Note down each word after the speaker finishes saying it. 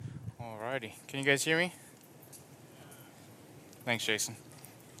Alrighty. Can you guys hear me? Thanks, Jason.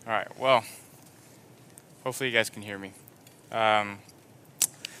 All right. Well, hopefully you guys can hear me. Um,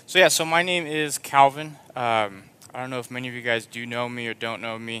 so my name is Calvin. I don't know if many of you guys do know me or don't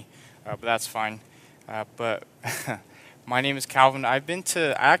know me, but that's fine. But my name is Calvin. I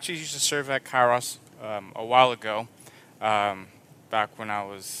actually used to serve at Kairos a while ago, back when I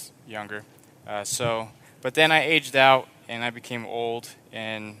was younger. But then I aged out and I became old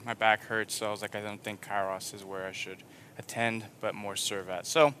and my back hurts, so I was like, I don't think Kairos is where I should attend, but more serve at.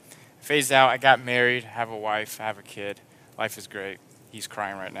 So, phased out. I got married, have a wife, have a kid. Life is great. He's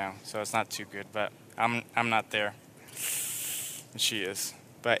crying right now, so it's not too good, but I'm not there. She is.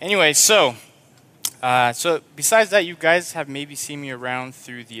 But anyway, so besides that, you guys have maybe seen me around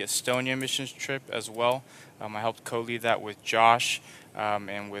through the Estonia missions trip as well. I helped co-lead that with Josh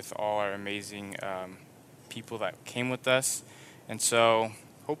and with all our amazing people that came with us. And so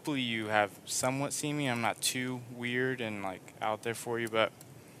hopefully you have somewhat seen me. I'm not too weird and like out there for you, but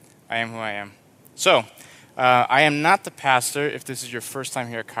I am who I am. So I am not the pastor if this is your first time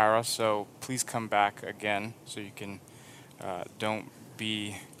here at Kairos, so please come back again so you can don't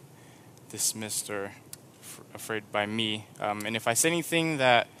be dismissed or afraid by me. And if I say anything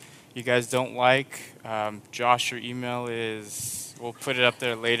that you guys don't like, Josh, your email we'll put it up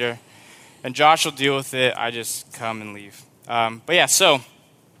there later. And Josh will deal with it. I just come and leave.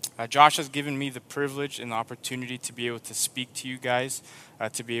 Josh has given me the privilege and the opportunity to be able to speak to you guys,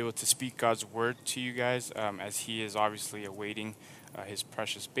 to be able to speak God's word to you guys, as he is obviously awaiting his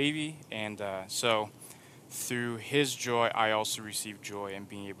precious baby. And so through his joy, I also receive joy in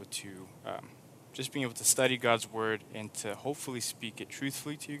being able to just being able to study God's word and to hopefully speak it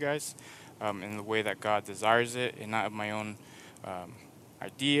truthfully to you guys in the way that God desires it and not of my own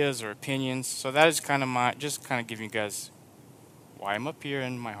ideas or opinions. So that is kind of giving you guys why I'm up here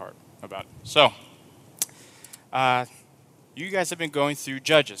in my heart about it. So, you guys have been going through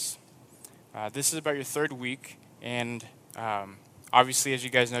Judges. This is about your third week, and obviously, as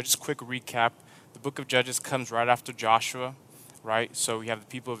you guys know, just quick recap, the book of Judges comes right after Joshua, right? So we have the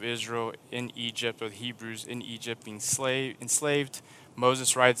people of Israel in Egypt, or the Hebrews in Egypt being enslaved.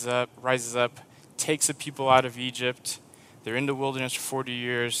 Moses rises up, takes the people out of Egypt. They're in the wilderness for 40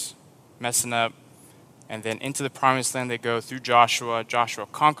 years, messing up. And then into the promised land they go through Joshua. Joshua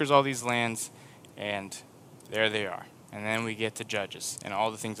conquers all these lands, and there they are. And then we get to Judges and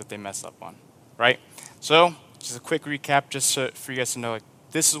all the things that they mess up on, right? So, just a quick recap, for you guys to know, like,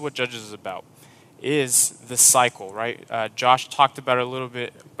 this is what Judges is about, is the cycle, right? Josh talked about it a little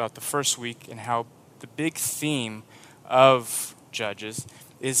bit about the first week and how the big theme of Judges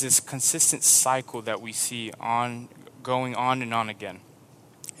is this consistent cycle that we see going on and on again.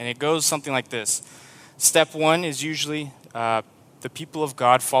 And it goes something like this. Step one is usually the people of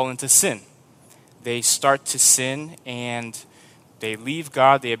God fall into sin. They start to sin and they leave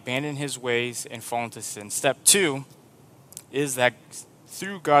God, they abandon his ways and fall into sin. Step two is that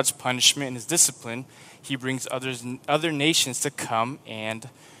through God's punishment and his discipline, he brings other nations to come and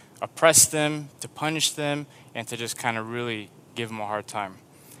oppress them, to punish them, and to just kind of really give them a hard time.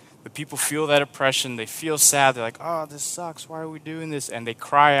 The people feel that oppression, they feel sad, they're like, oh, this sucks, why are we doing this? And they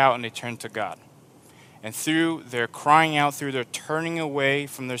cry out and they turn to God. And through their crying out, through their turning away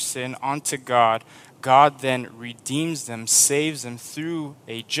from their sin onto God, God then redeems them, saves them through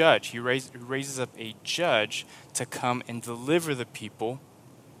a judge. He raises up a judge to come and deliver the people.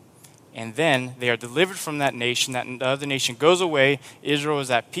 And then they are delivered from that nation. That other nation goes away. Israel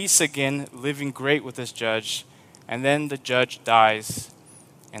is at peace again, living great with this judge. And then the judge dies,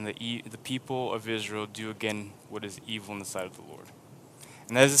 and the people of Israel do again what is evil in the sight of the Lord.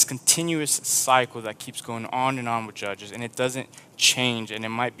 And there's this continuous cycle that keeps going on and on with Judges, and it doesn't change, and it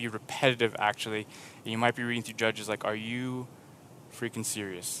might be repetitive, actually. And you might be reading through Judges like, are you freaking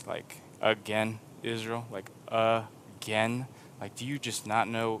serious? Like, again, Israel? Like, again? Like, do you just not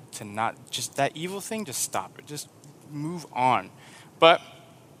know to not, just that evil thing, just stop it. Just move on. But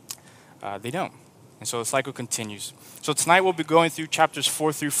they don't. And so the cycle continues. So tonight we'll be going through chapters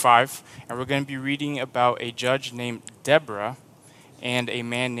 4 through 5, and we're going to be reading about a judge named Deborah and a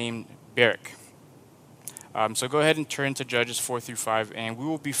man named Barak. So go ahead and turn to Judges 4 through 5, and we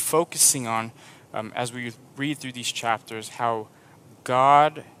will be focusing on, as we read through these chapters, how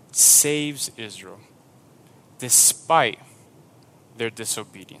God saves Israel despite their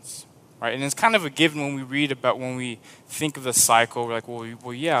disobedience. Right? And it's kind of a given when we think of the cycle, we're like,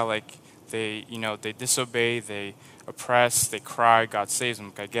 well, yeah, like they disobey, they oppress, they cry, God saves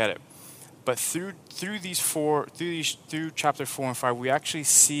them. I get it. But through chapter 4 and 5, we actually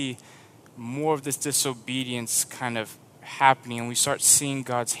see more of this disobedience kind of happening and we start seeing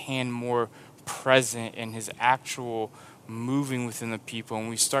God's hand more present and his actual moving within the people, and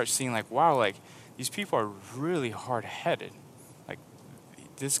we start seeing like, wow, like these people are really hard-headed. Like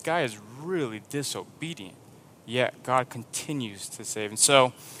this guy is really disobedient, yet God continues to save. And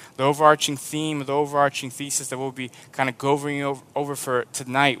so the overarching theme, the overarching thesis that we'll be kind of going over for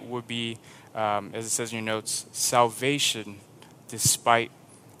tonight would be, as it says in your notes, salvation despite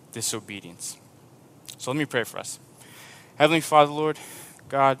disobedience. So let me pray for us. Heavenly Father, Lord,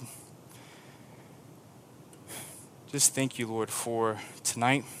 God, just thank you, Lord, for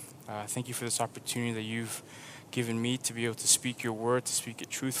tonight. Thank you for this opportunity that you've given me to be able to speak your word, to speak it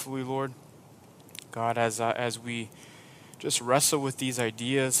truthfully, Lord. God, as we just wrestle with these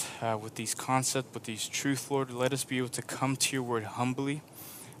ideas, with these concepts, with these truths, Lord, let us be able to come to your word humbly,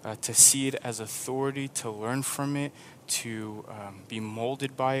 to see it as authority, to learn from it, to be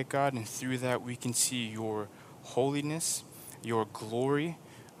molded by it, God, and through that we can see your holiness, your glory.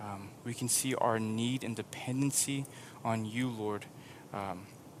 We can see our need and dependency on you, Lord.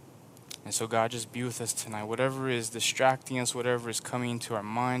 And so, God, just be with us tonight. Whatever is distracting us, whatever is coming into our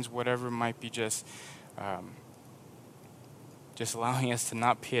minds, whatever might be just allowing us to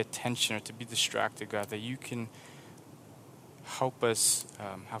not pay attention or to be distracted, God, that you can help us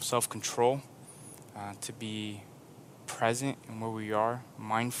have self-control, to be present in where we are,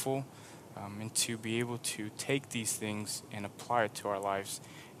 mindful, and to be able to take these things and apply it to our lives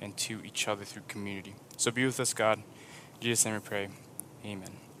and to each other through community. So be with us, God. In Jesus' name we pray.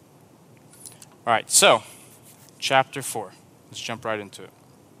 Amen. All right, so chapter 4. Let's jump right into it.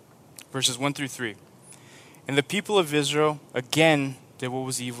 Verses 1 through 3. And the people of Israel again did what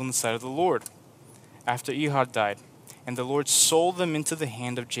was evil in the sight of the Lord after Ehud died. And the Lord sold them into the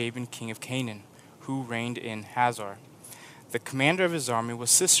hand of Jabin, king of Canaan, who reigned in Hazor. The commander of his army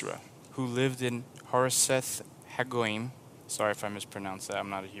was Sisera, who lived in Harosheth Hagoyim. Sorry if I mispronounced that. I'm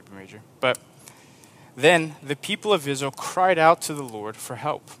not a Hebrew major. But then the people of Israel cried out to the Lord for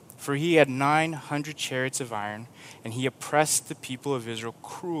help, for he had 900 chariots of iron, and he oppressed the people of Israel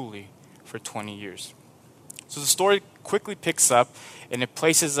cruelly for 20 years. So the story quickly picks up, and it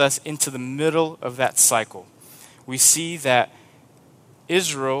places us into the middle of that cycle. We see that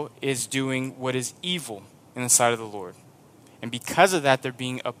Israel is doing what is evil in the sight of the Lord. And because of that, they're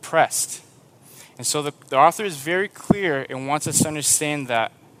being oppressed. And so the author is very clear and wants us to understand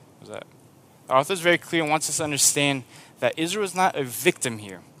that. The author is very clear and wants us to understand that Israel is not a victim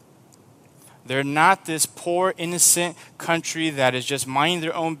here. They're not this poor, innocent country that is just minding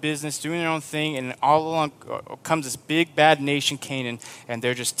their own business, doing their own thing, and all along comes this big, bad nation, Canaan, and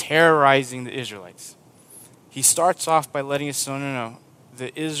they're just terrorizing the Israelites. He starts off by letting us know, no,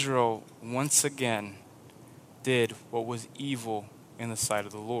 that Israel once again did what was evil in the sight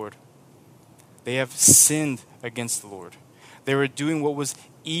of the Lord. They have sinned against the Lord. They were doing what was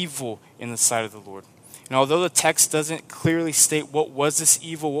evil in the sight of the Lord. And although the text doesn't clearly state what was this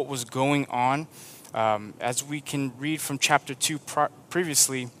evil, what was going on, as we can read from chapter 2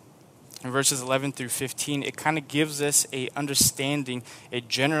 previously, in verses 11 through 15, it kind of gives us a understanding, a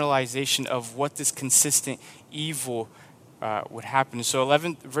generalization of what this consistent evil would happen. So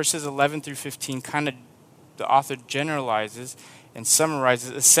verses 11 through 15 kind of, the author generalizes and summarizes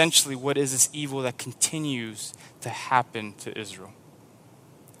essentially what is this evil that continues to happen to Israel.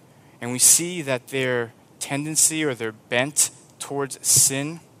 And we see that their tendency or their bent towards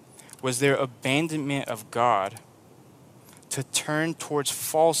sin was their abandonment of God to turn towards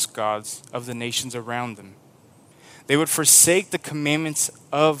false gods of the nations around them. They would forsake the commandments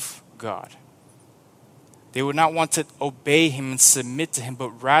of God. They would not want to obey him and submit to him, but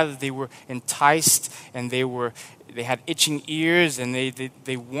rather they were enticed and they had itching ears and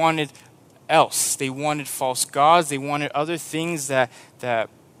they wanted else. They wanted false gods. They wanted other things that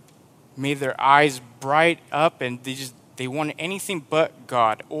made their eyes bright up, and they wanted anything but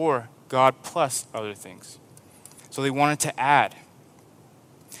God or God plus other things. So they wanted to add.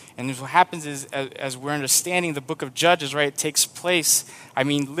 And what happens is, as we're understanding the book of Judges, right, it takes place, I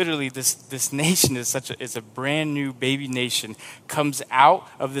mean, literally this nation is a brand new baby nation, comes out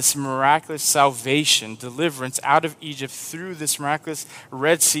of this miraculous salvation, deliverance out of Egypt through this miraculous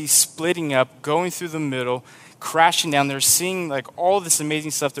Red Sea splitting up, going through the middle, crashing down. They're seeing like all this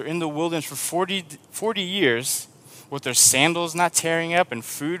amazing stuff. They're in the wilderness for 40 years with their sandals not tearing up and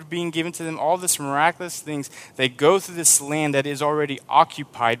food being given to them, all this miraculous things. They go through this land that is already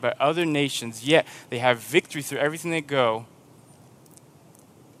occupied by other nations, yet they have victory through everything they go.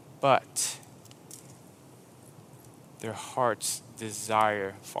 But their hearts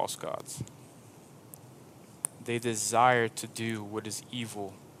desire false gods. They desire to do what is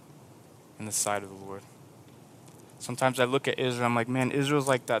evil in the sight of the Lord. Sometimes I look at Israel, I'm like, man, Israel's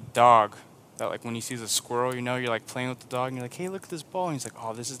like that dog that like when he sees a squirrel, you're like playing with the dog and you're like, hey, look at this ball. And he's like,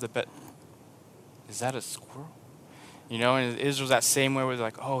 oh, this is the bet. Is that a squirrel? And Israel's that same way where they're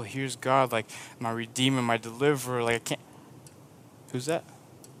like, oh, here's God, like my redeemer, my deliverer. Like I can't. Who's that?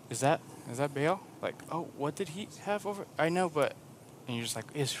 Is that Baal? Like, oh, what did he have over? I know, but, and you're just like,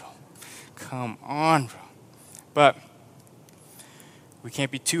 Israel, come on, bro. But we can't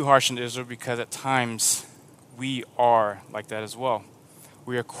be too harsh on Israel because at times we are like that as well.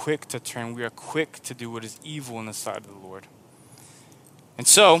 We are quick to turn. We are quick to do what is evil in the sight of the Lord. And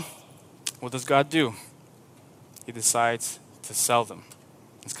so, what does God do? He decides to sell them.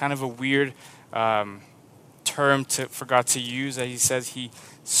 It's kind of a weird term for God to use, that he says he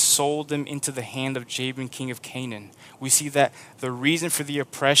sold them into the hand of Jabin, king of Canaan. We see that the reason for the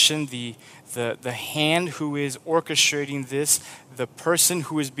oppression, the hand who is orchestrating this, the person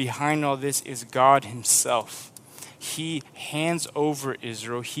who is behind all this is God himself. He hands over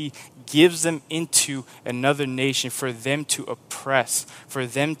Israel. He gives them into another nation for them to oppress, for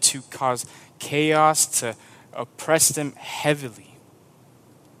them to cause chaos, to oppress them heavily.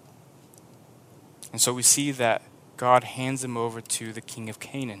 And so we see that God hands them over to the king of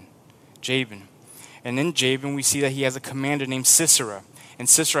Canaan, Jabin. And in Jabin, we see that he has a commander named Sisera. And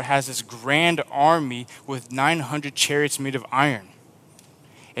Sisera has this grand army with 900 chariots made of iron.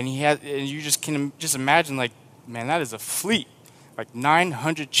 And you just can imagine, like, man, that is a fleet. Like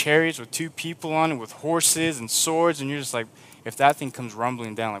 900 chariots with 2 people on it, with horses and swords. And you're just like, if that thing comes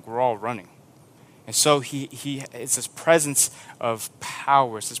rumbling down, like, we're all running. And so it's this presence of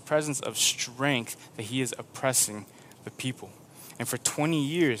power, it's this presence of strength that he is oppressing the people. And for 20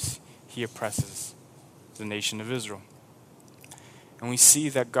 years, he oppresses the nation of Israel. And we see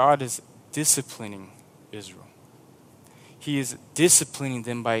that God is disciplining Israel. He is disciplining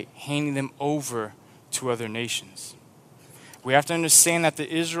them by handing them over to other nations. We have to understand that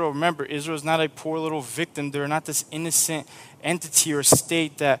remember, Israel is not a poor little victim. They're not this innocent entity or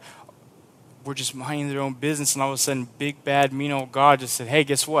state that were just minding their own business, and all of a sudden, big, bad, mean old God just said, hey,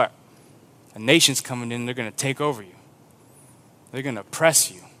 guess what? A nation's coming in, they're going to take over you. They're going to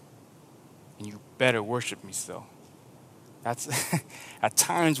oppress you. And you better worship me still. That's at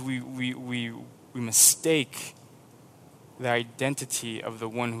times we mistake the identity of the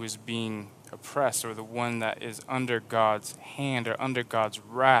one who is being oppressed, or the one that is under God's hand or under God's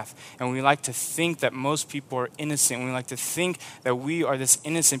wrath. And we like to think that most people are innocent. We like to think that we are this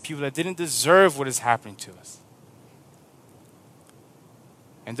innocent people that didn't deserve what is happening to us.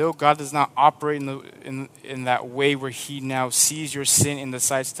 And though God does not operate in that way where he now sees your sin and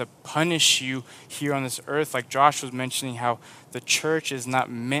decides to punish you here on this earth, like Josh was mentioning, how the church is not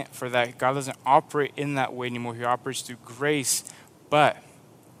meant for that. God doesn't operate in that way anymore. He operates through grace, but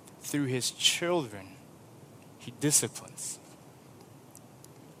through his children, he disciplines.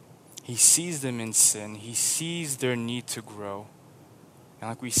 He sees them in sin. He sees their need to grow. And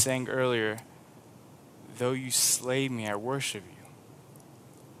like we sang earlier, though you slay me, I worship you.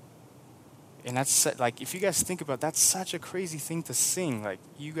 And that's like, if you guys think about it, that's such a crazy thing to sing. Like,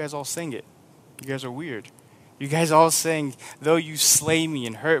 you guys all sing it. You guys are weird. You guys all saying, though you slay me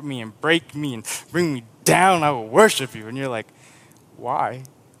and hurt me and break me and bring me down, I will worship you. And you're like, why?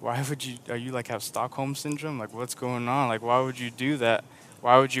 Why would you, are you like have Stockholm syndrome? Like, what's going on? Like, why would you do that?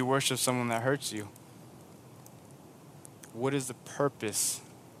 Why would you worship someone that hurts you? What is the purpose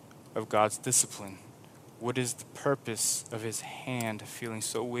of God's discipline? What is the purpose of his hand feeling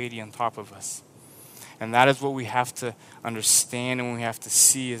so weighty on top of us? And that is what we have to understand and we have to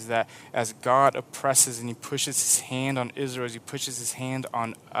see, is that as God oppresses and he pushes his hand on Israel, as he pushes his hand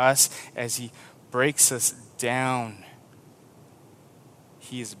on us, as he breaks us down,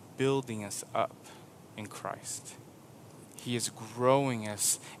 he is building us up in Christ. He is growing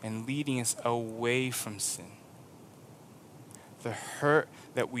us and leading us away from sin. The hurt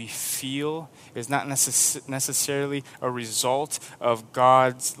that we feel is not necessarily a result of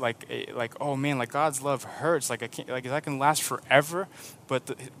God's oh man, like God's love hurts. Like that can last forever,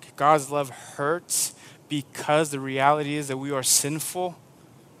 but God's love hurts because the reality is that we are sinful.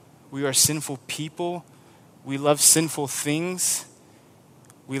 We are sinful people. We love sinful things.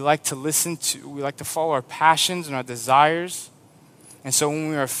 We like to follow our passions and our desires. And so when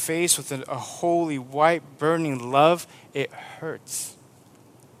we are faced with a holy, white, burning love, it hurts.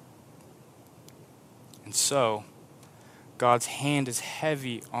 And so, God's hand is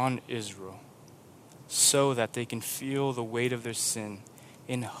heavy on Israel so that they can feel the weight of their sin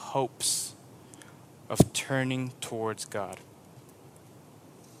in hopes of turning towards God.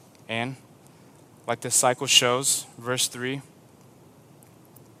 And, like the cycle shows, verse 3,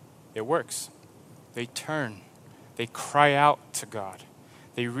 it works. They turn. They cry out to God.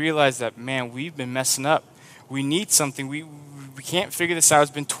 They realize that, man, we've been messing up. We need something. We can't figure this out. It's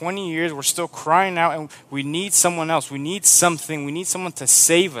been 20 years. We're still crying out, and we need someone else. We need something. We need someone to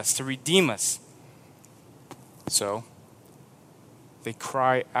save us, to redeem us. So they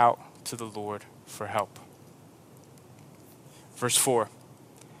cry out to the Lord for help. Verse 4.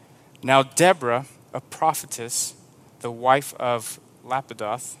 Now Deborah, a prophetess, the wife of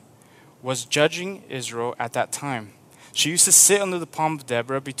Lapidoth, was judging Israel at that time. She used to sit under the palm of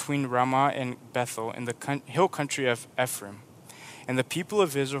Deborah between Ramah and Bethel in the hill country of Ephraim. And the people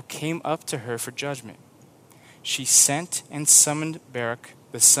of Israel came up to her for judgment. She sent and summoned Barak,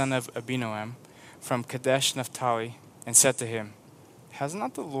 the son of Abinoam, from Kadesh Naphtali, and said to him, Has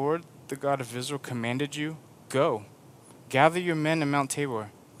not the Lord, the God of Israel, commanded you? Go, gather your men in Mount Tabor,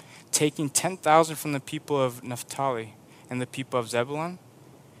 taking 10,000 from the people of Naphtali and the people of Zebulun,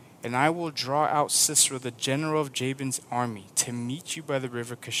 and I will draw out Sisera, the general of Jabin's army, to meet you by the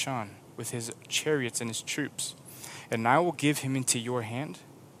river Kishon, with his chariots and his troops, and I will give him into your hand.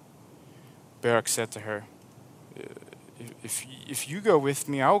 Barak said to her, If you go with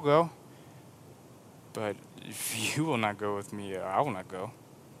me, I will go. But if you will not go with me, I will not go.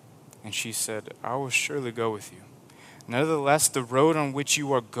 And she said, I will surely go with you. Nevertheless, the road on which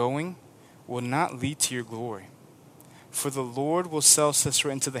you are going will not lead to your glory. For the Lord will sell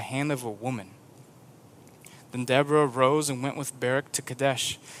Sisera into the hand of a woman. Then Deborah arose and went with Barak to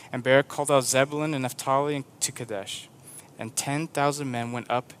Kadesh. And Barak called out Zebulun and Naphtali to Kadesh. And 10,000 men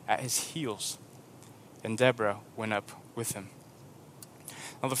went up at his heels. And Deborah went up with him.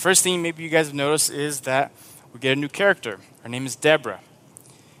 Now the first thing maybe you guys have noticed is that we get a new character. Her name is Deborah.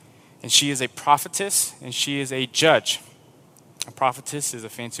 And she is a prophetess and she is a judge. A prophetess is a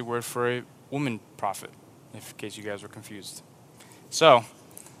fancy word for a woman prophet, in case you guys were confused. So,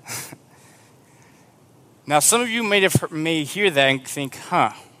 now some of you may hear that and think,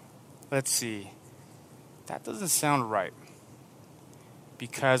 let's see, that doesn't sound right.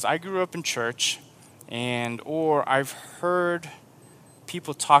 Because I grew up in church, or I've heard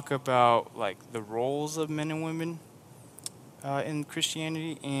people talk about like the roles of men and women in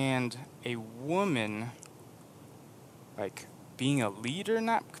Christianity, and a woman like being a leader in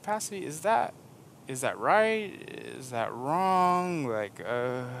that capacity. Is that right? Is that wrong? Like,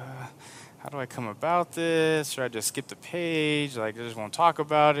 how do I come about this? Or I just skip the page? Like, I just won't talk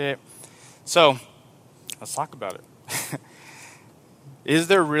about it. So, let's talk about it. Is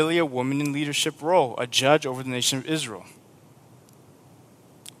there really a woman in leadership role, a judge over the nation of Israel?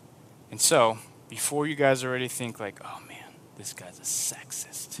 And so, before you guys already think like, oh man, this guy's a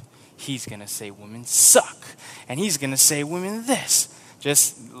sexist. He's going to say women suck. And he's going to say women this.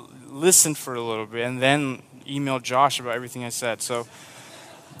 Just listen for a little bit and then email Josh about everything I said. So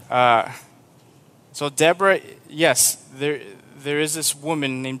Deborah, yes, there is this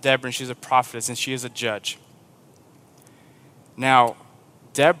woman named Deborah, and she's a prophetess, and she is a judge. Now,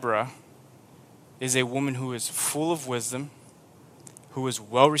 Deborah is a woman who is full of wisdom, who is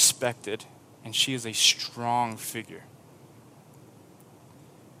well respected, and she is a strong figure.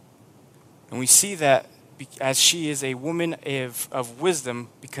 And we see that as she is a woman of wisdom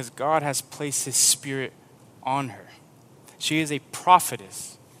because God has placed his spirit on her. She is a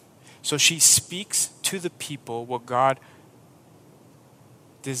prophetess. So she speaks to the people what God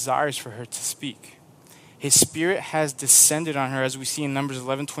desires for her to speak. His spirit has descended on her, as we see in Numbers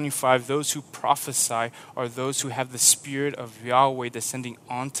 11:25. Those who prophesy are those who have the spirit of Yahweh descending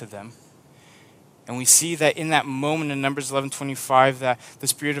onto them. And we see that in that moment in Numbers 11:25 that the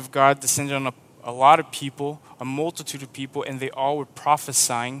Spirit of God descended on a lot of people, a multitude of people, and they all were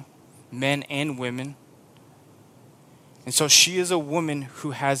prophesying, men and women. And so she is a woman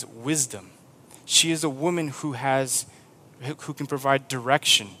who has wisdom. She is a woman who can provide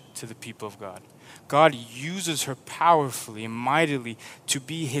direction to the people of God. God uses her powerfully and mightily to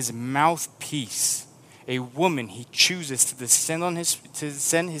be his mouthpiece. A woman he chooses to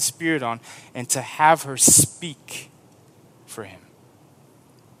send his spirit on and to have her speak for him.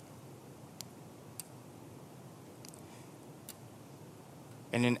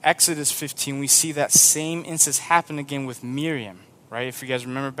 And in Exodus 15, we see that same instance happen again with Miriam, right? If you guys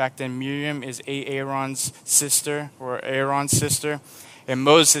remember back then, Miriam is Aaron's sister, and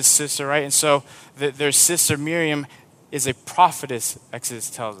Moses' sister, right? And so their sister Miriam is a prophetess, Exodus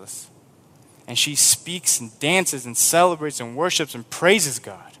tells us. And she speaks and dances and celebrates and worships and praises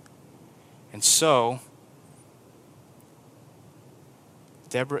God. And so,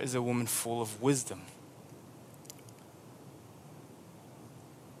 Deborah is a woman full of wisdom.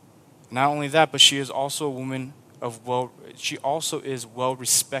 Not only that, but she is also a woman she also is well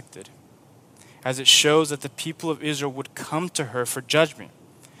respected. as it shows that the people of Israel would come to her for judgment,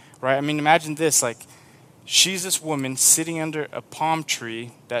 right? I mean, imagine this, like, she's this woman sitting under a palm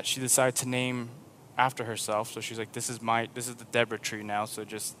tree that she decided to name after herself. So she's like, this is the Deborah tree now, so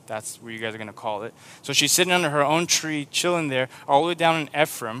that's what you guys are going to call it. So she's sitting under her own tree, chilling there, all the way down in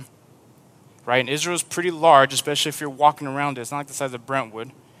Ephraim, right? And Israel's pretty large, especially if you're walking around it. It's not like the size of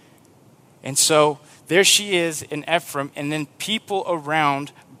Brentwood. And so there she is in Ephraim, and then people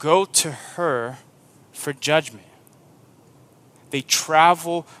around go to her for judgment. They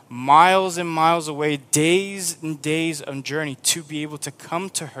travel miles and miles away, days and days of journey to be able to come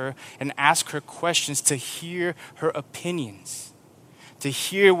to her and ask her questions, to hear her opinions, to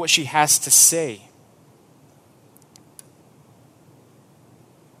hear what she has to say.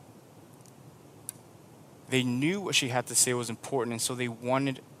 They knew what she had to say was important, and so they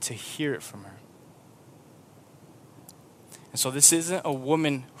wanted to hear it from her. And so this isn't a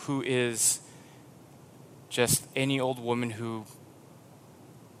woman who is just any old woman who,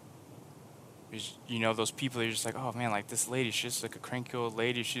 those people, they're just like, oh man, like this lady, she's just like a cranky old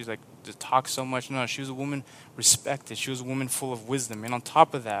lady. She's like, just talks so much. No, she was a woman respected. She was a woman full of wisdom. And on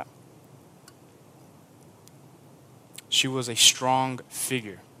top of that, she was a strong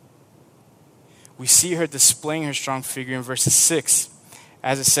figure. We see her displaying her strong figure in verses 6,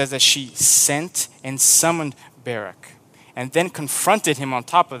 as it says that she sent and summoned Barak and then confronted him on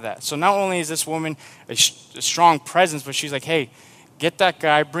top of that. So not only is this woman a strong presence, but she's like, hey, get that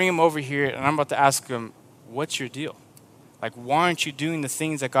guy, bring him over here, and I'm about to ask him, what's your deal? Like, why aren't you doing the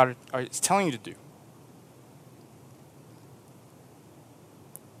things that God is telling you to do?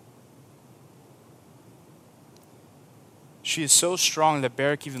 She is so strong that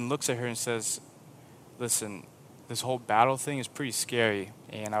Barak even looks at her and says, listen, this whole battle thing is pretty scary,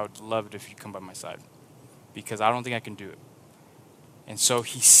 and I would love it if you come by my side, because I don't think I can do it. And so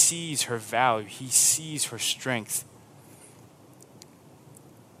he sees her value. He sees her strength.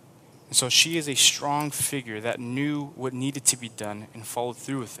 And so she is a strong figure that knew what needed to be done and followed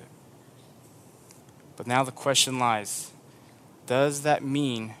through with it. But now the question lies, does that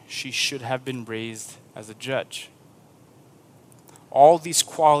mean she should have been raised as a judge? All these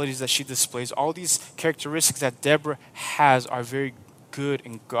qualities that she displays, all these characteristics that Deborah has are very good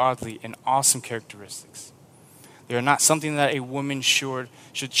and godly and awesome characteristics. They are not something that a woman should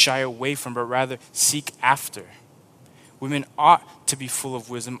shy away from, but rather seek after. Women ought to be full of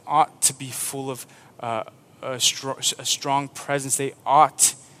wisdom, ought to be full of a strong presence. They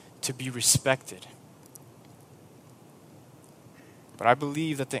ought to be respected. But I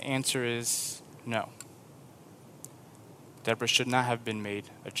believe that the answer is no. Deborah should not have been made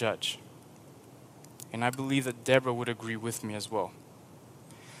a judge. And I believe that Deborah would agree with me as well.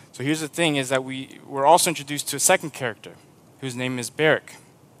 So here's the thing, is that we're also introduced to a second character, whose name is Barak.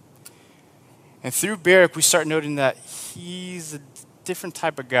 And through Barak, we start noting that he's a different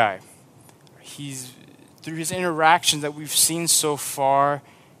type of guy. Through his interactions that we've seen so far,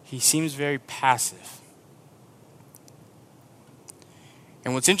 he seems very passive.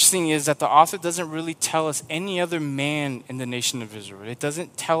 And what's interesting is that the author doesn't really tell us any other man in the nation of Israel. It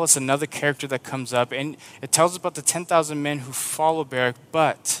doesn't tell us another character that comes up. And it tells us about the 10,000 men who follow Barak,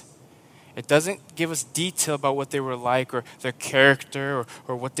 but it doesn't give us detail about what they were like or their character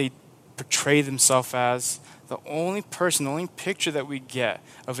or what they portray themselves as. The only picture that we get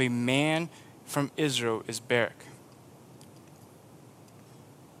of a man from Israel is Barak.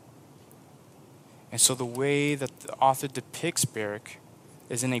 And so the way that the author depicts Barak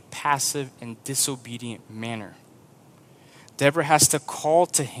is in a passive and disobedient manner. Deborah has to call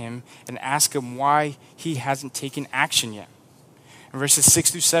to him and ask him why he hasn't taken action yet. In verses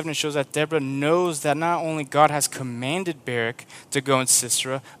 6 through 7, it shows that Deborah knows that not only God has commanded Barak to go in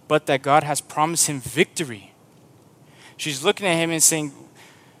Sisera, but that God has promised him victory. She's looking at him and saying,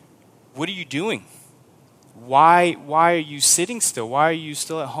 what are you doing? Why are you sitting still? Why are you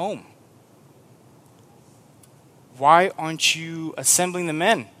still at home? Why aren't you assembling the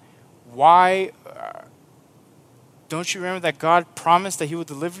men? Why don't you remember that God promised that he would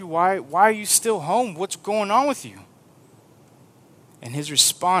deliver you? Why are you still home? What's going on with you? And his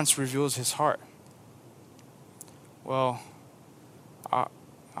response reveals his heart. Well, I'll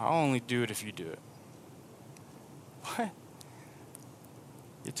only do it if you do it. What?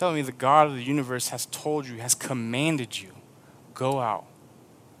 You're telling me the God of the universe has told you, has commanded you, go out.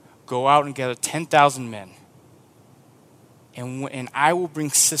 Go out and gather 10,000 men. And I will bring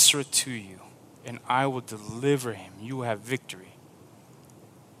Sisera to you, and I will deliver him. You will have victory.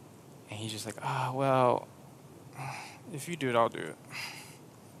 And he's just like, well, if you do it, I'll do it.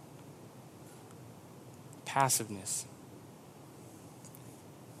 Passiveness.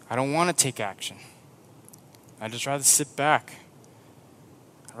 I don't want to take action. I'd just rather sit back.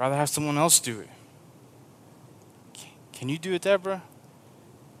 I'd rather have someone else do it. Can you do it, Deborah?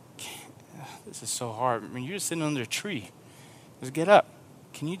 This is so hard. I mean, you're just sitting under a tree. Just get up.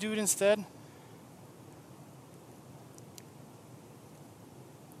 Can you do it instead?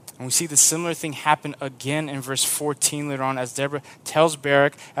 And we see the similar thing happen again in verse 14 later on, as Deborah tells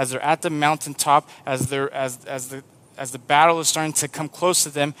Barak, as they're at the mountaintop, as the battle is starting to come close to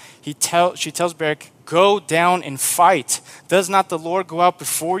them, she tells Barak, go down and fight. Does not the Lord go out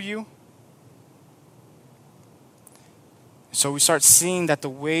before you? So we start seeing that the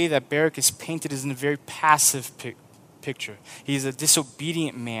way that Barak is painted is in a very passive picture. He's a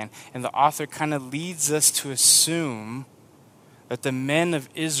disobedient man, and the author kind of leads us to assume that the men of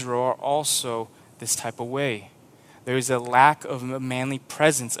Israel are also this type of way. There is a lack of a manly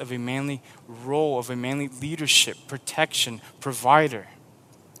presence, of a manly role, of a manly leadership, protection, provider.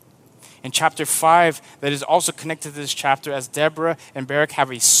 In chapter 5, that is also connected to this chapter, as Deborah and Barak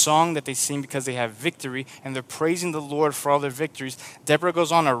have a song that they sing because they have victory, and they're praising the Lord for all their victories. Deborah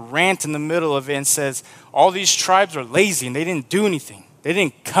goes on a rant in the middle of it and says, all these tribes are lazy and they didn't do anything. They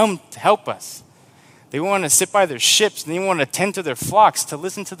didn't come to help us. They want to sit by their ships and they want to tend to their flocks, to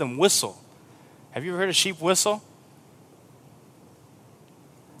listen to them whistle. Have you ever heard a sheep whistle?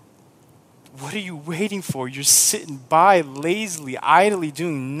 What are you waiting for? You're sitting by lazily, idly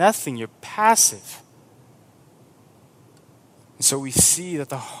doing nothing. You're passive. And so we see that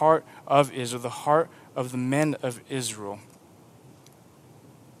the heart of Israel, the heart of the men of Israel,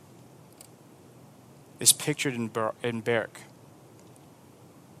 is pictured in Barak.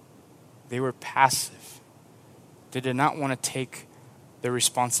 They were passive. They did not want to take their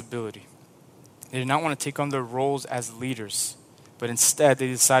responsibility. They did not want to take on their roles as leaders, but instead they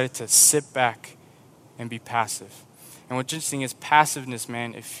decided to sit back and be passive. And what's interesting is passiveness,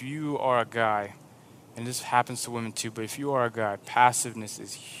 man, if you are a guy, and this happens to women too, but if you are a guy, passiveness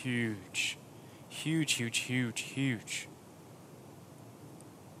is huge. Huge, huge, huge, huge.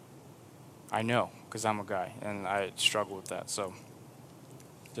 I know, because I'm a guy, and I struggle with that, so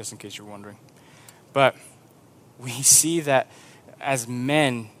just in case you're wondering. But we see that as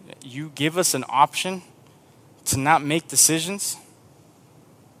men, you give us an option to not make decisions,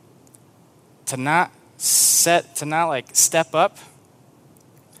 to not step up,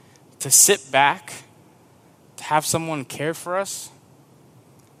 to sit back, to have someone care for us.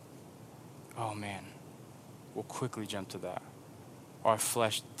 Oh man, we'll quickly jump to that. Our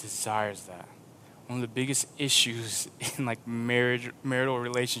flesh desires that. One of the biggest issues in marital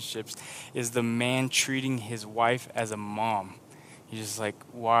relationships is the man treating his wife as a mom. He's just like,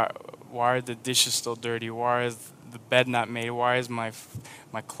 why are the dishes still dirty? Why is the bed not made? Why is my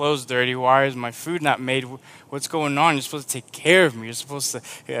clothes dirty? Why is my food not made? What's going on? You're supposed to take care of me. You're supposed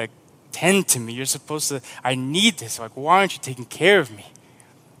to tend to me. You're supposed to, I need this. Like, why aren't you taking care of me?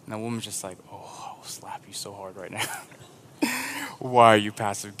 And the woman's just like, oh, I will slap you so hard right now. Why are you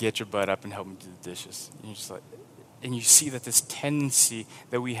passive? Get your butt up and help me do the dishes. And you're just like, and you see that this tendency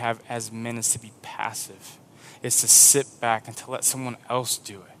that we have as men is to be passive. It's to sit back and to let someone else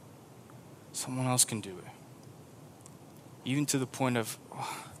do it. Someone else can do it. Even to the point of,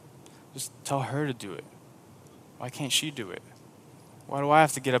 just tell her to do it. Why can't she do it? Why do I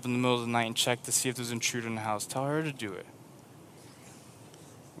have to get up in the middle of the night and check to see if there's an intruder in the house? Tell her to do it.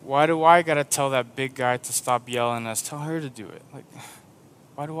 Why do I gotta tell that big guy to stop yelling at us? Tell her to do it. Like,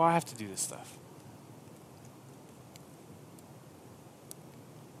 why do I have to do this stuff?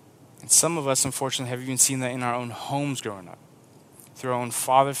 And some of us, unfortunately, have even seen that in our own homes growing up. Through our own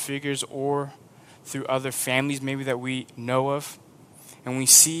father figures or through other families maybe that we know of. And we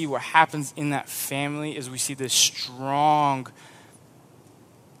see what happens in that family is we see this strong,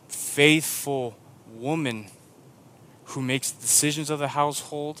 faithful woman who makes decisions of the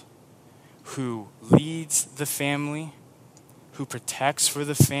household, who leads the family, who protects for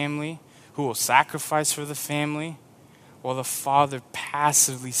the family, who will sacrifice for the family, while the father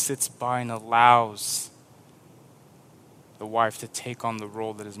passively sits by and allows the wife to take on the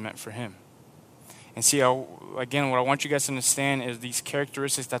role that is meant for him. And see, again, what I want you guys to understand is these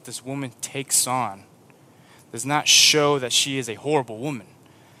characteristics that this woman takes on does not show that she is a horrible woman.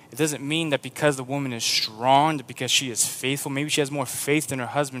 It doesn't mean that because the woman is strong, that because she is faithful, maybe she has more faith than her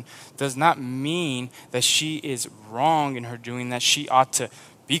husband, does not mean that she is wrong in her doing that. She ought to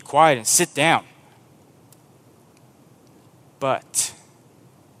be quiet and sit down. But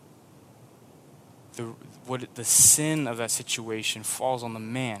the sin of that situation falls on the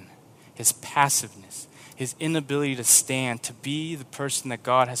man, his passiveness, his inability to stand, to be the person that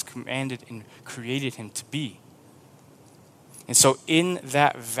God has commanded and created him to be. And so in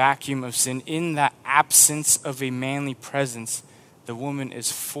that vacuum of sin, in that absence of a manly presence, the woman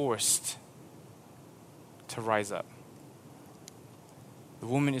is forced to rise up. The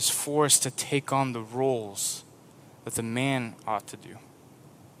woman is forced to take on the roles that the man ought to do.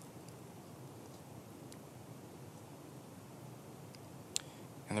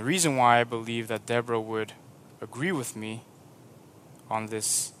 And the reason why I believe that Deborah would agree with me on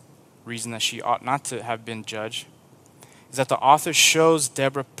this reason that she ought not to have been judged is that the author shows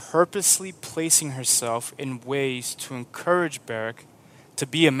Deborah purposely placing herself in ways to encourage Barak to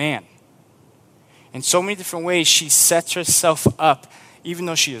be a man. In so many different ways, she sets herself up, even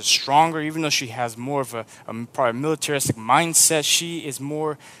though she is stronger, even though she has more of a probably militaristic mindset, she is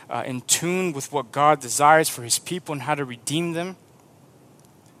more in tune with what God desires for his people and how to redeem them.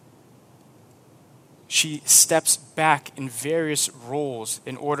 She steps back in various roles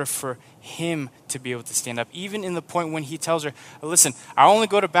in order for him to be able to stand up. Even in the point when he tells her, listen, I only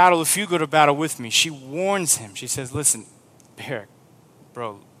go to battle if you go to battle with me. She warns him. She says, listen, Barak,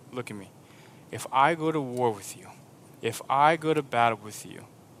 bro, look at me. If I go to war with you, if I go to battle with you,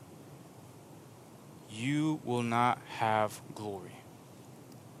 you will not have glory.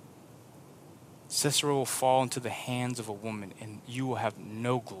 Sisera will fall into the hands of a woman and you will have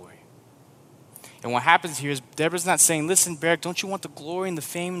no glory. And what happens here is Deborah's not saying, listen, Barak, don't you want the glory and the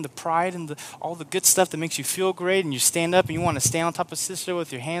fame and the pride and all the good stuff that makes you feel great and you stand up and you want to stand on top of Sisera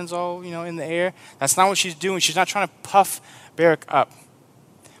with your hands all, in the air? That's not what she's doing. She's not trying to puff Barak up.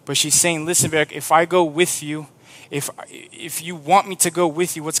 But she's saying, listen, Barak, if I go with you, if you want me to go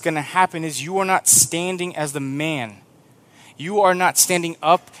with you, what's going to happen is you are not standing as the man. You are not standing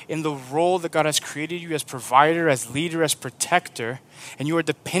up in the role that God has created you as provider, as leader, as protector, and you are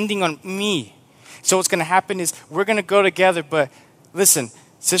depending on me. So what's going to happen is we're going to go together, but listen,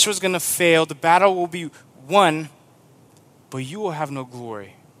 Sisera's going to fail. The battle will be won, but you will have no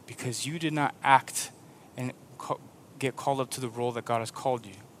glory because you did not act and get called up to the role that God has called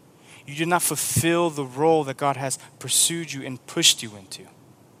you. You did not fulfill the role that God has pursued you and pushed you into.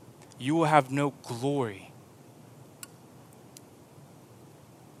 You will have no glory.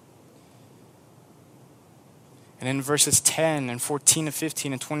 And in verses 10 and 14 and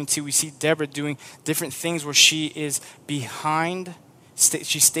 15 and 22, we see Deborah doing different things where she is behind.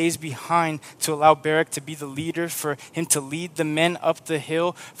 She stays behind to allow Barak to be the leader, for him to lead the men up the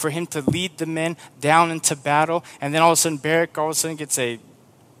hill, for him to lead the men down into battle. And then all of a sudden, Barak gets a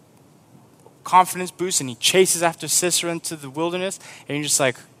confidence boost and he chases after Sisera into the wilderness. And you're just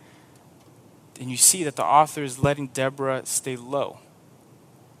like, and you see that the author is letting Deborah stay low.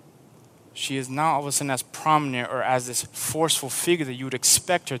 She is not all of a sudden as prominent or as this forceful figure that you would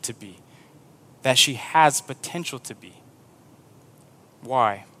expect her to be, that she has potential to be.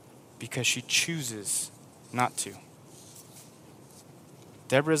 Why? Because she chooses not to.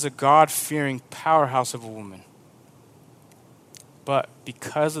 Deborah is a God-fearing powerhouse of a woman. But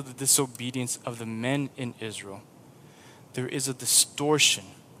because of the disobedience of the men in Israel, there is a distortion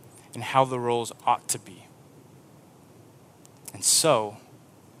in how the roles ought to be. And so,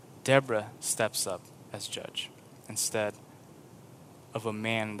 Deborah steps up as judge instead of a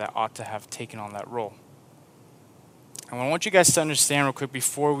man that ought to have taken on that role. And what I want you guys to understand real quick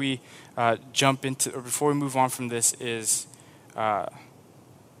before we before we move on from this is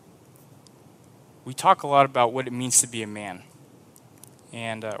we talk a lot about what it means to be a man.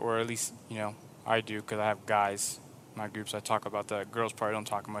 And, or at least, I do because I have guys in my groups. I talk about that. Girls probably don't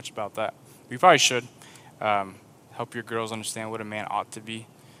talk much about that. We probably should help your girls understand what a man ought to be.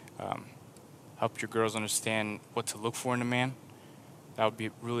 Help your girls understand what to look for in a man. That would be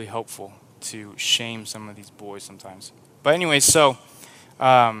really helpful to shame some of these boys sometimes. But anyway, so what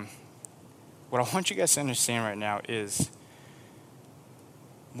I want you guys to understand right now is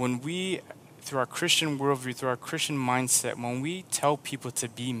when we, through our Christian worldview, through our Christian mindset, when we tell people to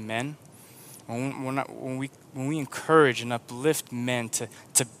be men, when we encourage and uplift men to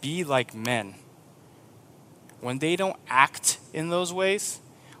be like men, when they don't act in those ways,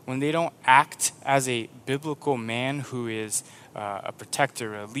 when they don't act as a biblical man who is a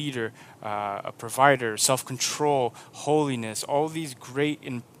protector, a leader, a provider, self-control, holiness, all these great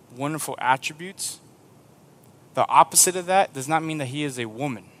and wonderful attributes, the opposite of that does not mean that he is a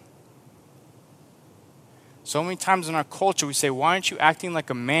woman. So many times in our culture we say, why aren't you acting like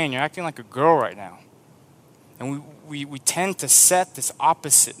a man? You're acting like a girl right now. And we tend to set this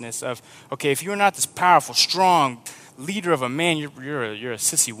oppositeness of, okay, if you're not this powerful, strong leader of a man, you're a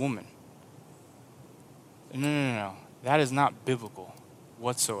sissy woman. No. That is not biblical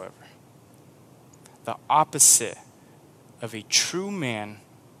whatsoever. The opposite of a true man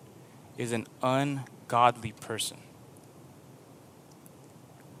is an ungodly person.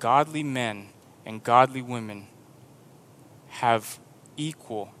 godly men and godly women have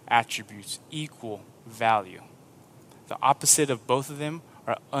equal attributes, equal value. The opposite of both of them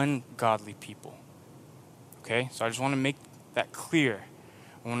are ungodly people. Okay? So I just want to make that clear.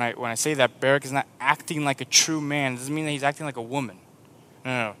 When I say that Barak is not acting like a true man, it doesn't mean that he's acting like a woman.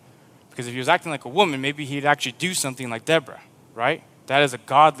 No. Because if he was acting like a woman, maybe he'd actually do something like Deborah, right? That is a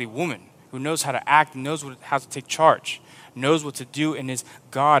godly woman who knows how to act, knows how to take charge, knows what to do, and is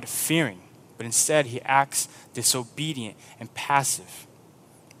God-fearing. But instead, he acts disobedient and passive.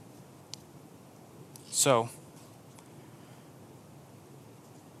 So,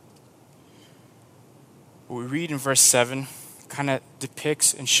 what we read in verse 7 kind of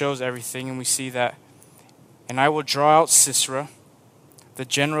depicts and shows everything, and we see that, "And I will draw out Sisera, the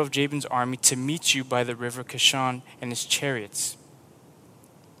general of Jabin's army, to meet you by the river Kishon and his chariots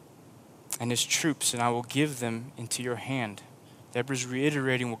and his troops, and I will give them into your hand." Deborah's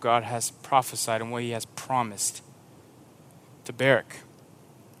reiterating what God has prophesied and what he has promised to Barak.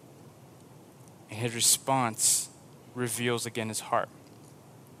 And his response reveals again his heart.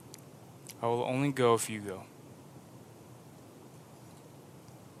 "I will only go if you go."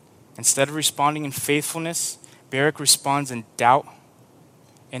 Instead of responding in faithfulness, Barak responds in doubt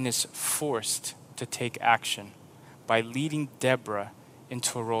and is forced to take action by leading Deborah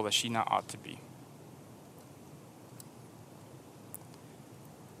into a role that she not ought to be.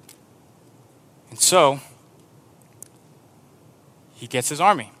 And so, he gets his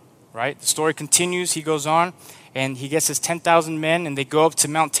army, right? The story continues, he goes on, and he gets his 10,000 men, and they go up to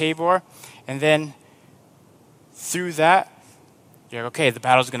Mount Tabor, and then through that, you're like, okay, the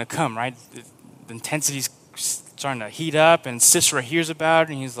battle's going to come, right? The intensity's starting to heat up, and Sisera hears about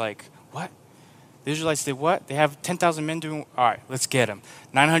it, and he's like, what? The Israelites did what? They have 10,000 men doing, all right, let's get them.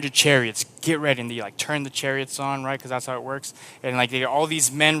 900 chariots, get ready. And they turn the chariots on, right? Because that's how it works. And they got all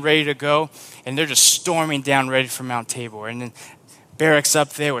these men ready to go, and they're just storming down ready for Mount Tabor. And then Barak's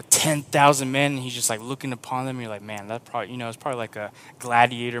up there with 10,000 men, and he's just looking upon them. And you're like, man, that probably, it's probably like a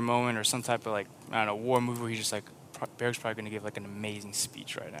gladiator moment or some type of I don't know, war movie where he's just Barak's probably going to give an amazing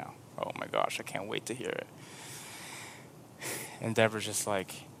speech right now. Oh my gosh, I can't wait to hear it. And Deborah's just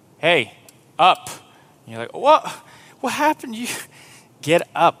like, hey, up. And you're like, what happened? You get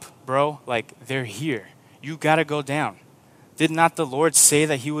up, bro. They're here. You got to go down. Did not the Lord say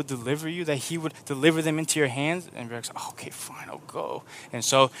that he would deliver you, that he would deliver them into your hands? And Barak's like, okay, fine, I'll go. And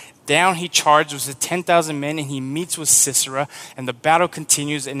so down he charges with his 10,000 men, and he meets with Sisera, and the battle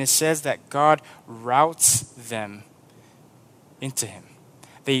continues, and it says that God routs them into him.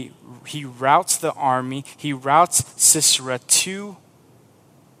 He routs the army. He routs Sisera to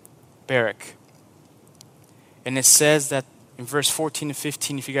Barak. And it says that in verse 14 to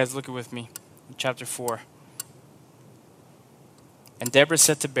 15, if you guys look it with me, in chapter 4. "And Deborah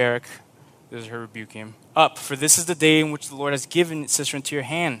said to Barak," this is her rebuking him, "Up, for this is the day in which the Lord has given Sisera into your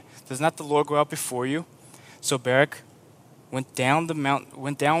hand. Does not the Lord go out before you?" So Barak went down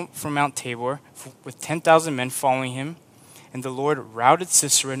from Mount Tabor with 10,000 men following him. And the Lord routed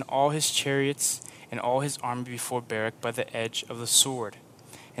Sisera and all his chariots and all his army before Barak by the edge of the sword.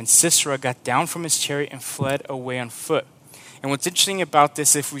 And Sisera got down from his chariot and fled away on foot. And what's interesting about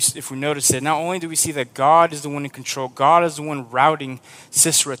this, if we notice it, not only do we see that God is the one in control, God is the one routing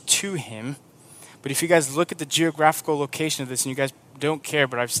Sisera to him, but if you guys look at the geographical location of this, and you guys don't care,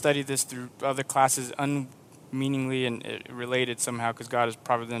 but I've studied this through other classes unmeaningly and related somehow because God is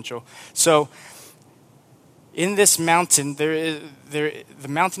providential. So in this mountain, the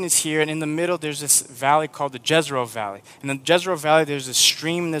mountain is here, and in the middle there's this valley called the Jezreel Valley. And in the Jezreel Valley, there's a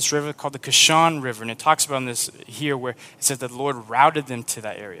stream in this river called the Kishon River, and it talks about this here where it says that the Lord routed them to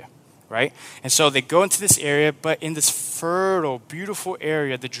that area, right? And so they go into this area, but in this fertile, beautiful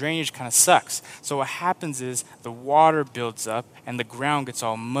area, the drainage kind of sucks. So what happens is the water builds up, and the ground gets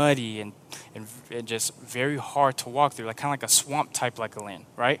all muddy and just very hard to walk through, kind of like a swamp type like a land,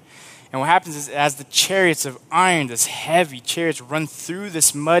 right? And what happens is as the chariots of iron, this heavy chariots run through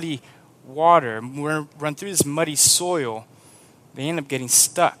this muddy water, run through this muddy soil, they end up getting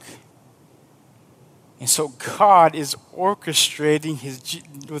stuck. And so God is orchestrating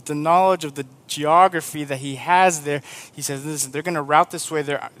with the knowledge of the geography that he has there. He says, listen, they're going to route this way.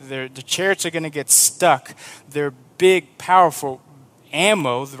 The chariots are going to get stuck. Their big, powerful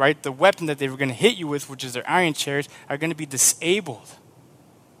ammo, right, the weapon that they were going to hit you with, which is their iron chariots, are going to be disabled.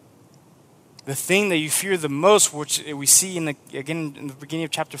 The thing that you fear the most, which we see in the beginning of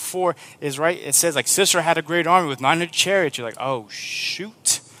chapter 4, is right. It says Sisera had a great army with 900 chariots. You're like, oh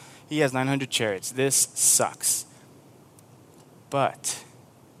shoot, he has 900 chariots. This sucks. But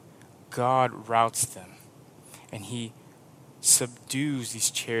God routs them, and he subdues these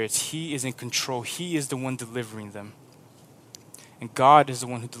chariots. He is in control. He is the one delivering them. And God is the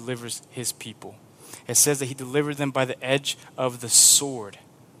one who delivers his people. It says that he delivered them by the edge of the sword,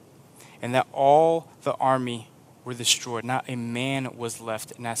 and that all the army were destroyed. Not a man was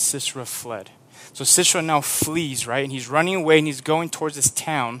left, and that Sisera fled. So Sisera now flees, right? And he's running away, and he's going towards this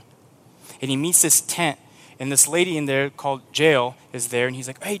town, and he meets this tent, and this lady in there called Jael is there, and he's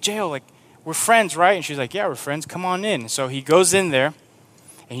like, hey, Jael, like, we're friends, right? And she's like, yeah, we're friends. Come on in. So he goes in there,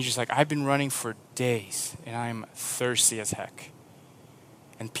 and he's just like, I've been running for days, and I'm thirsty as heck.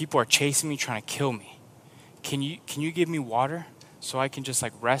 And people are chasing me, trying to kill me. Can you give me water so I can just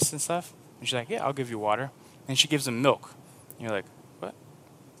like rest and stuff? And she's like, yeah, I'll give you water. And she gives him milk. And you're like, what?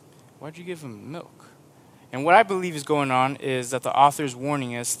 Why'd you give him milk? And what I believe is going on is that the author is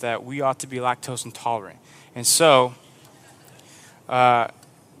warning us that we ought to be lactose intolerant. And so, and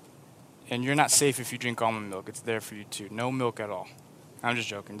you're not safe if you drink almond milk. It's there for you too. No milk at all. I'm just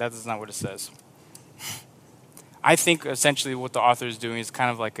joking. That is not what it says. I think essentially what the author is doing is kind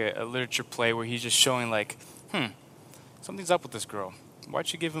of like a literature play where he's just showing like, something's up with this girl.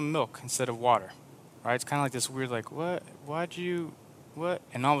 Why'd you give him milk instead of water? Right? It's kind of like this weird like, what? Why'd you, what?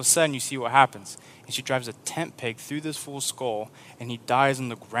 And all of a sudden you see what happens. And she drives a tent peg through this fool's skull and he dies on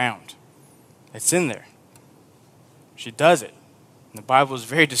the ground. It's in there. She does it. And the Bible is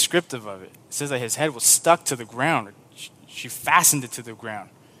very descriptive of it. It says that his head was stuck to the ground. She fastened it to the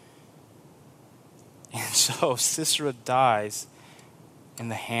ground. And so Sisera dies in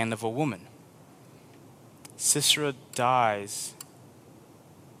the hand of a woman. Sisera dies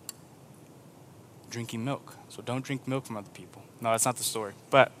drinking milk. So don't drink milk from other people. No, that's not the story.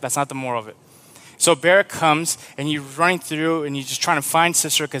 But that's not the moral of it. So Barak comes and he's running through and he's just trying to find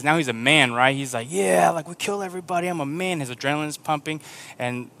Sisera because now he's a man, right? He's like, yeah, like we kill everybody. I'm a man. His adrenaline is pumping.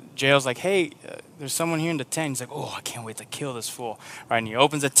 And Jael's like, hey, there's someone here in the tent. He's like, oh, I can't wait to kill this fool. Right? And he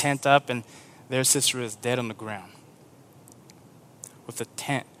opens the tent up and there Sisera is dead on the ground with a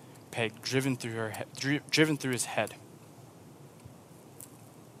tent peg driven through his head.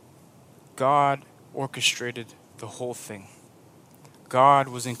 God orchestrated the whole thing. God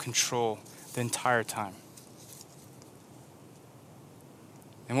was in control the entire time.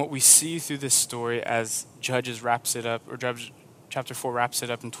 And what we see through this story as Judges wraps it up, or chapter 4 wraps it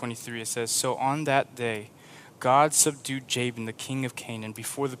up in 23, it says, so on that day, God subdued Jabin, the king of Canaan,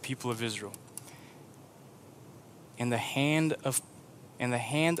 before the people of Israel. And the hand of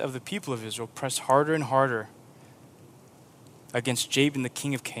the people of Israel pressed harder and harder against Jabin, the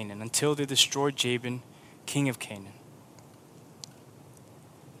king of Canaan, until they destroyed Jabin, king of Canaan.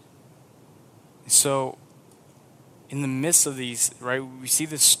 So, in the midst of these, right, we see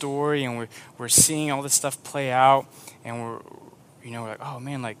this story and we're seeing all this stuff play out, and we're like, oh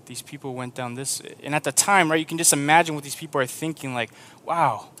man, like these people went down this. And at the time, right, you can just imagine what these people are thinking, like,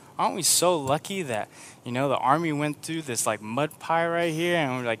 wow, aren't we so lucky that, the army went through this like mud pie right here,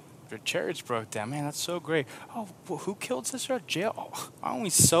 and we're like, their chariots broke down. Man, that's so great. Oh, well, who killed Sisera? Jael. Oh, aren't we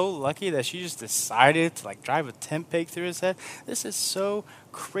so lucky that she just decided to like drive a tent peg through his head? This is so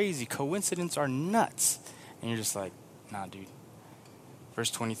crazy. Coincidences are nuts. And you're just like, nah, dude.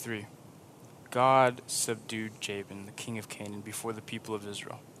 Verse 23. God subdued Jabin, the king of Canaan, before the people of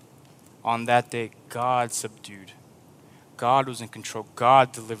Israel. On that day, God subdued. God was in control.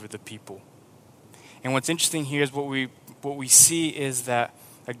 God delivered the people. And what's interesting here is what we see is that,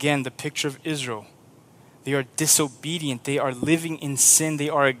 again, the picture of Israel. They are disobedient. They are living in sin. They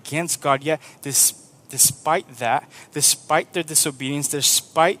are against God. Yet, despite that, despite their disobedience,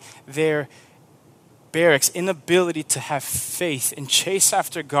 despite their Barak's inability to have faith and chase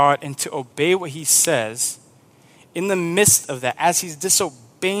after God and to obey what he says, in the midst of that, as he's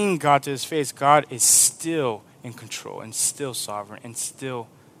disobeying God to his face, God is still in control and still sovereign and still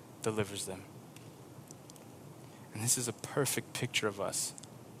delivers them. And this is a perfect picture of us.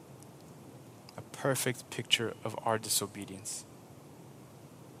 A perfect picture of our disobedience.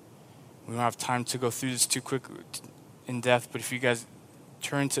 We don't have time to go through this too quick in depth, but if you guys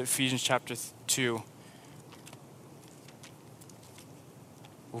turn to Ephesians chapter 2,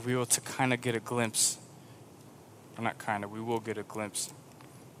 we'll be able to kind of get a glimpse, or not kind of, we will get a glimpse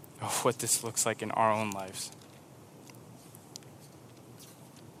of what this looks like in our own lives.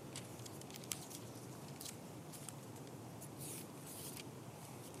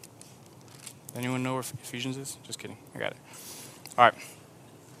 Anyone know where Ephesians is? Just kidding. I got it. All right.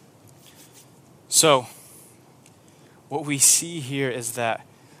 So, what we see here is that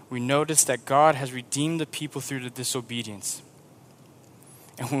we notice that God has redeemed the people through the disobedience.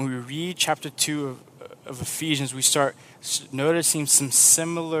 And when we read chapter 2 of Ephesians, we start noticing some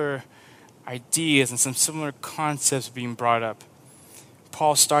similar ideas and some similar concepts being brought up.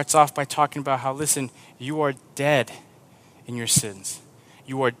 Paul starts off by talking about how, listen, you are dead in your sins.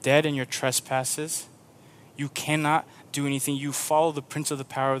 You are dead in your trespasses. You cannot do anything. You follow the prince of the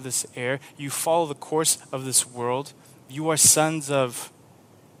power of this air. You follow the course of this world. You are sons of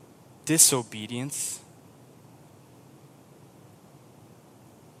disobedience.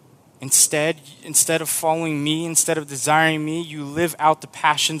 Instead of following me, instead of desiring me, you live out the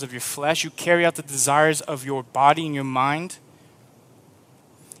passions of your flesh. You carry out the desires of your body and your mind.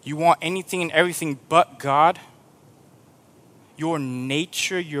 You want anything and everything but God. Your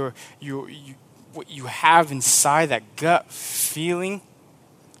nature, what you have inside, that gut feeling,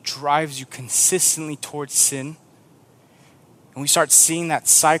 drives you consistently towards sin. And we start seeing that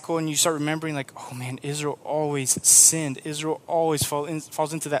cycle, and you start remembering, like, oh man, Israel always sinned. Israel always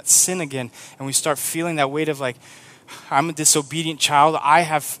falls into that sin again. And we start feeling that weight of, like, I'm a disobedient child. I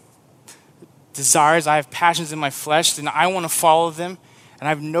have desires. I have passions in my flesh, and I want to follow them. And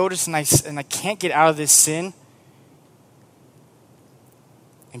I've noticed, and I can't get out of this sin.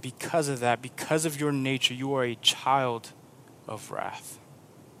 And because of that, because of your nature, you are a child of wrath.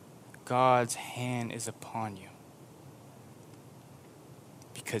 God's hand is upon you.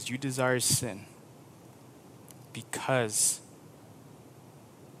 Because you desire sin. Because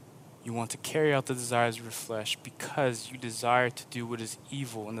you want to carry out the desires of your flesh. Because you desire to do what is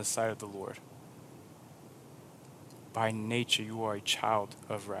evil in the sight of the Lord. By nature, you are a child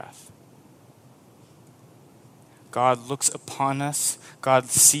of wrath. God looks upon us. God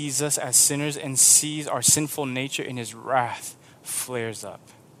sees us as sinners and sees our sinful nature, and his wrath flares up.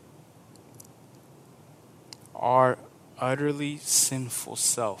 Our utterly sinful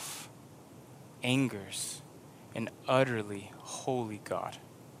self angers an utterly holy God.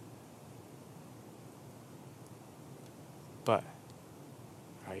 But,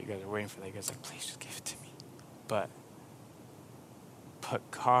 all right, you guys are waiting for that. You guys are like, please just give it to me. But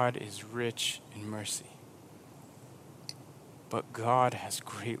God is rich in mercy. But God has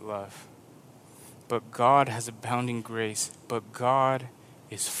great love. But God has abounding grace. But God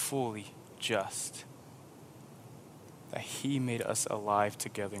is fully just. That he made us alive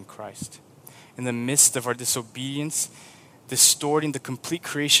together in Christ. In the midst of our disobedience, distorting the complete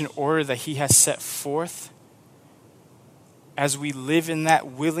creation order that he has set forth, as we live in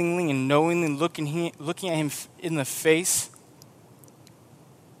that willingly and knowingly, looking at him in the face,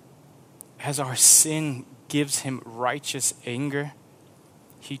 as our sin gives him righteous anger,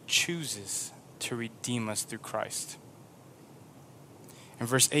 he chooses to redeem us through Christ. In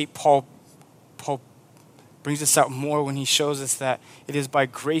verse 8, Paul brings this out more when he shows us that it is by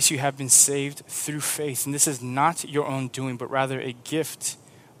grace you have been saved through faith. And this is not your own doing, but rather a gift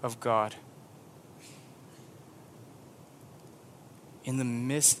of God. In the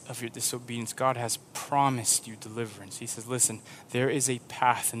midst of your disobedience, God has promised you deliverance. He says, listen, there is a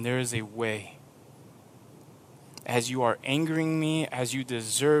path and there is a way. As you are angering me, as you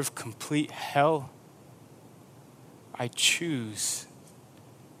deserve complete hell, I choose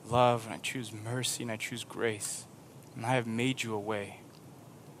love, and I choose mercy, and I choose grace. And I have made you a way.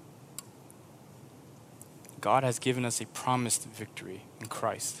 God has given us a promised victory in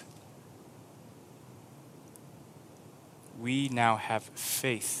Christ. We now have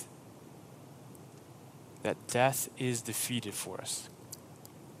faith that death is defeated for us.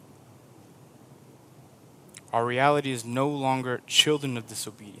 Our reality is no longer children of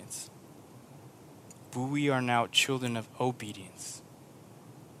disobedience, but we are now children of obedience.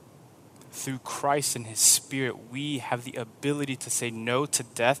 Through Christ and his Spirit, we have the ability to say no to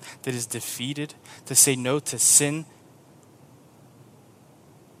death that is defeated, to say no to sin,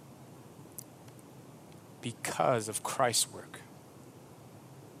 because of Christ's work.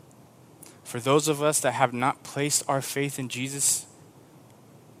 For those of us that have not placed our faith in Jesus,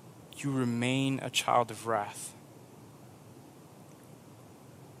 you remain a child of wrath.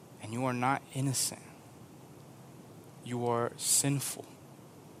 And you are not innocent. You are sinful.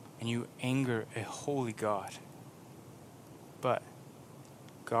 And you anger a holy God. But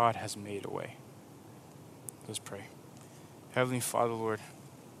God has made a way. Let's pray. Heavenly Father, Lord,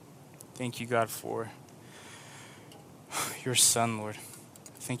 thank you, God, for your Son, Lord.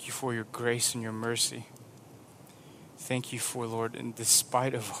 Thank you for your grace and your mercy. Thank you for, Lord, in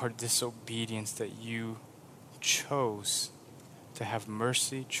despite of our disobedience, that you chose to have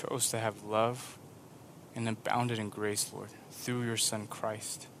mercy, chose to have love, and abounded in grace, Lord, through your Son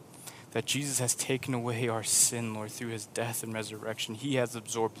Christ. That Jesus has taken away our sin, Lord, through his death and resurrection. He has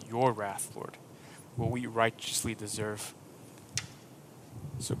absorbed your wrath, Lord, what we righteously deserve.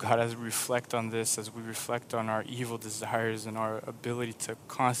 So God, as we reflect on this, as we reflect on our evil desires and our ability to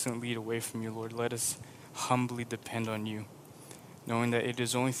constantly lead away from you, Lord, let us humbly depend on you, knowing that it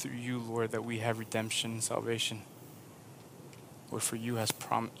is only through you, Lord, that we have redemption and salvation. Lord, for you have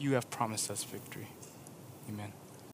promised us victory. Amen.